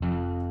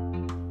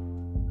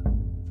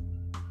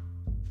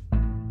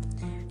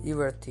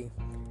Liberty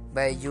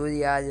by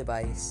Julia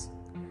Alvarez.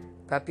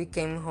 Papi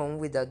came home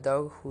with a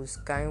dog whose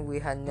kind we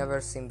had never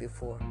seen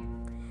before.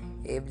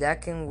 A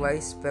black and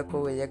white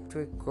speckled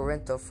electric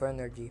current of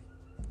energy.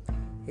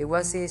 It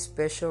was a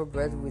special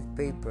bred with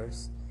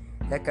papers,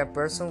 like a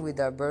person with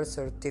a birth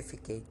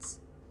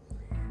certificate.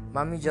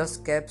 Mommy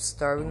just kept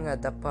staring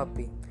at the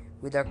puppy,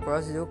 with a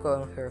cross look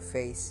on her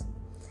face.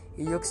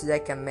 "It looks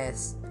like a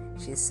mess,"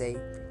 she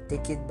said.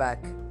 "Take it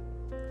back."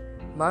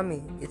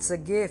 "Mommy, it's a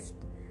gift."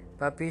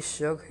 Papi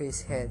shook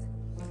his head.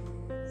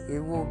 "It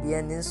would be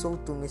an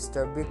insult to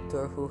Mr.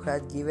 Victor, who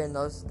had given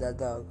us the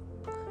dog.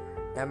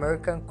 The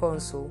American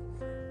consul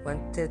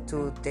wanted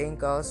to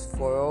thank us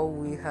for all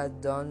we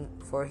had done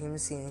for him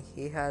since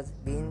he had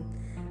been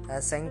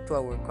assigned to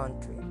our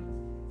country.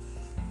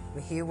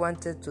 When he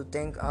wanted to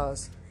thank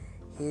us,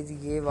 he'd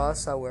give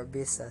us our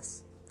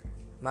visas,"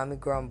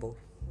 Mommy grumbled.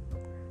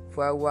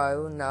 For a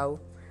while now,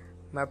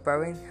 my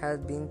parents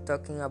had been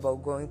talking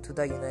about going to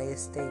the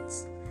United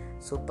States,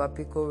 so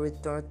Papi could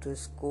return to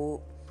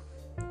school.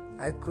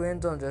 I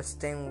couldn't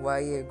understand why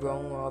a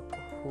grown-up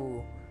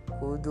who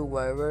could do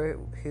whatever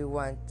he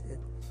wanted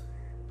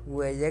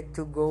would like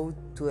to go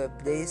to a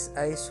place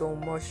I so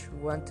much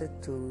wanted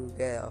to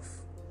get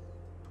off.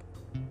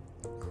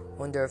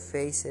 On their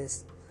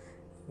faces,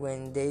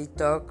 when they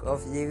talked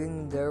of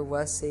leaving, there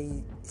was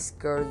a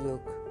scared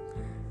look.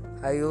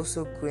 I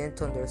also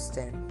couldn't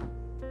understand.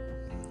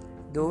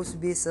 "Those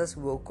visas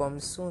will come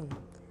soon,"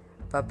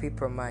 Papi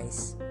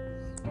promised.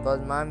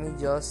 But Mommy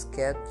just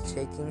kept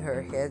shaking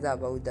her head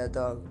about the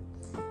dog.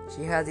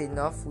 She had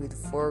enough with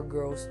 4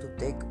 girls to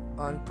take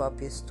on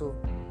puppies too.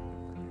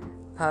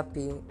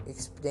 Papi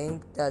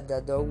explained that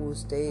the dog would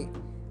stay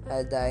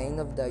at the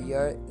end of the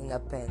yard in a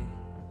pen.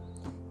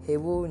 He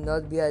would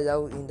not be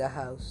allowed in the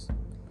house.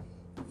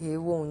 He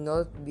would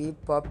not be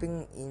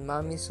popping in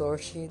Mommy's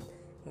orchid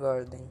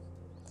garden.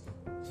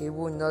 He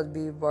would not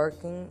be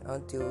barking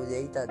until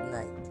late at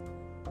night.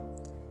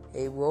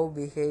 A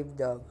well-behaved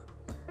dog,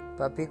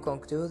 Papi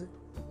concluded,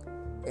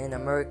 an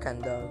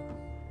American dog.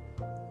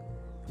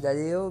 The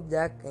little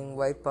black and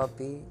white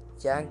puppy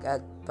yanked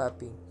at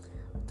Papi.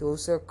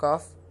 Towser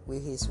coughed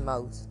with his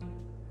mouth.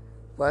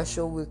 "What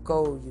shall we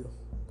call you?"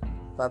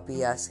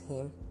 Papi asked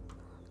him.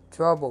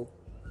 "Trouble,"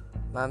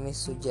 Mommy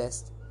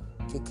suggested,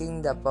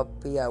 kicking the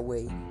puppy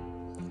away.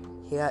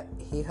 He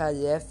had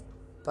left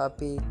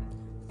Papi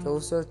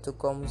closer to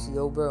come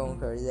slower on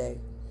her leg.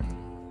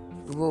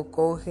 "We will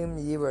call him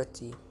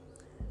Liberty,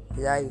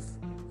 Life,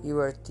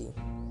 Liberty,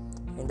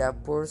 and the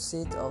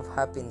Pursuit of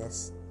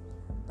Happiness."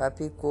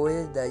 Papi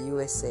quoted the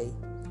USA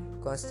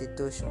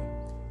Constitution.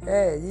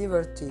 "Hey,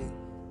 Liberty,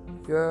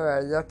 you're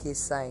a lucky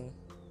sign."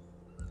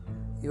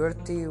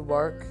 Liberty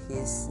barked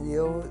his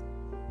little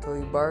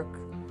toy bark,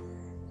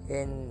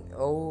 and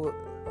all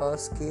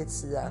us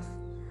kids laughed.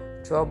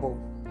 "Trouble,"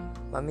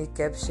 Mommy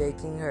kept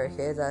shaking her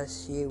head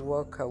as she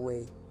walked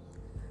away.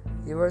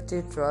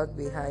 Liberty trotted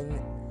behind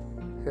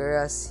her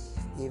as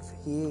if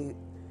he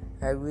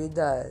agreed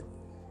that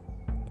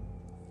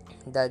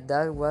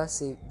was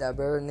the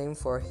better name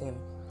for him.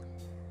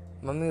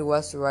 Mommy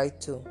was right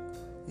too.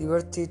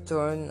 Liberty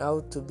turned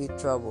out to be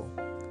trouble.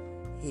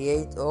 He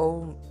ate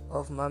all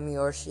of Mommy's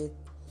orchid,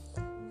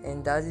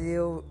 and that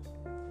little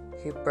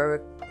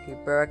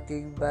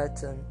hyperactive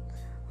button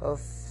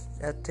of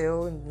a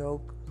tail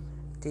knocked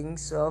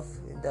things off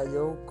the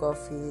low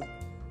coffee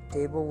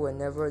table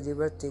whenever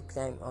Liberty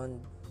climbed on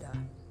the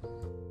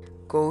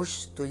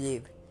couch to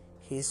leave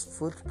his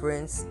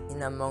footprints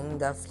in among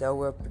the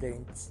flower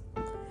prints.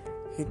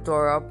 He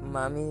tore up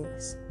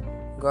Mommy's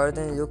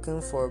garden looking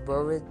for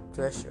buried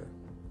treasure.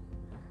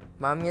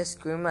 Mommy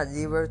screamed at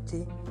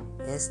Liberty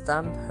and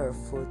stamped her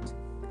foot.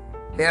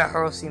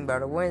 "Perro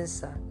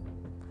sinvergüenza!"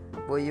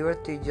 But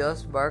Liberty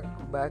just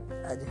barked back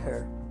at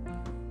her.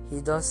 "He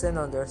doesn't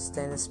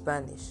understand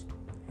Spanish,"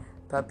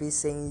 Papi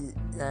said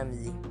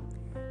lamely.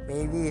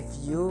 "Maybe if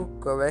you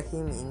correct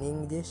him in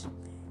English,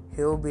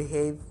 he'll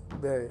behave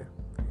better."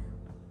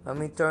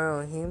 Mommy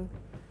turned on him,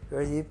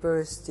 her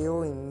lips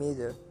still in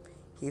midair.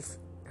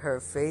 Her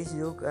face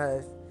looked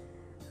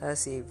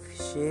as if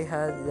she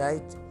had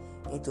lied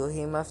into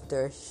him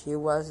after she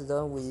was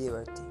done with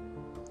Liberty.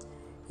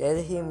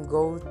 Let him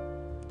go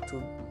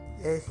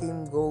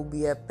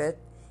be a pet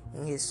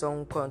in his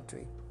own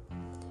country.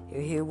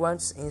 If he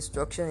wants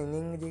instruction in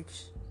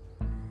English.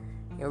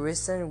 In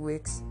recent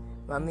weeks,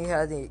 Mommy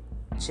had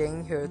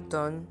changed her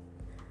tone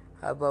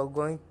about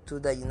going to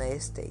the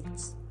United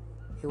States.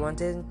 He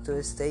wanted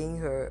to stay in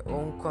her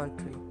own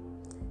country.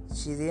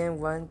 She didn't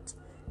want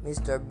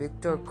Mr.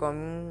 Victor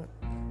coming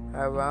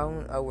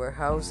around our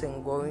house and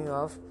going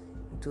off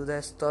to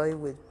the study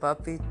with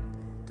Papi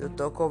to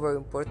talk over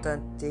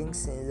important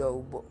things in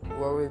low,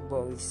 worried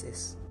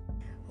voices.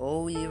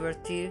 All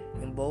liberty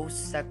involves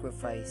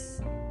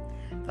sacrifice,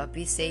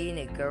 Papi said in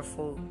a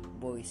careful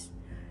voice.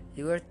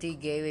 Liberty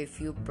gave a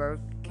few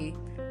perky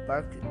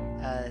barks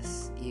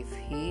as if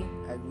he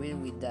agreed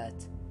with that.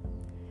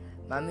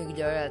 Mommy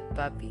glared at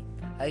Papi.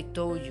 "I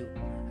told you,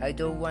 I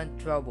don't want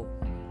trouble."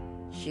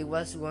 She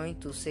was going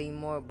to say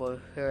more,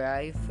 but her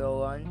eye fell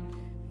on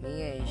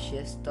me and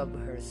she stopped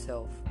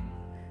herself.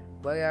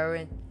 "Why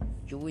aren't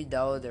you with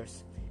the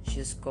others?"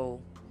 she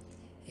scolded.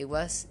 It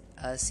was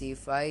as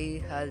if I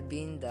had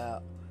been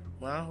the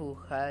one who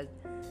had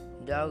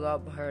dug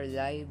up her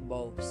light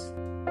bulbs.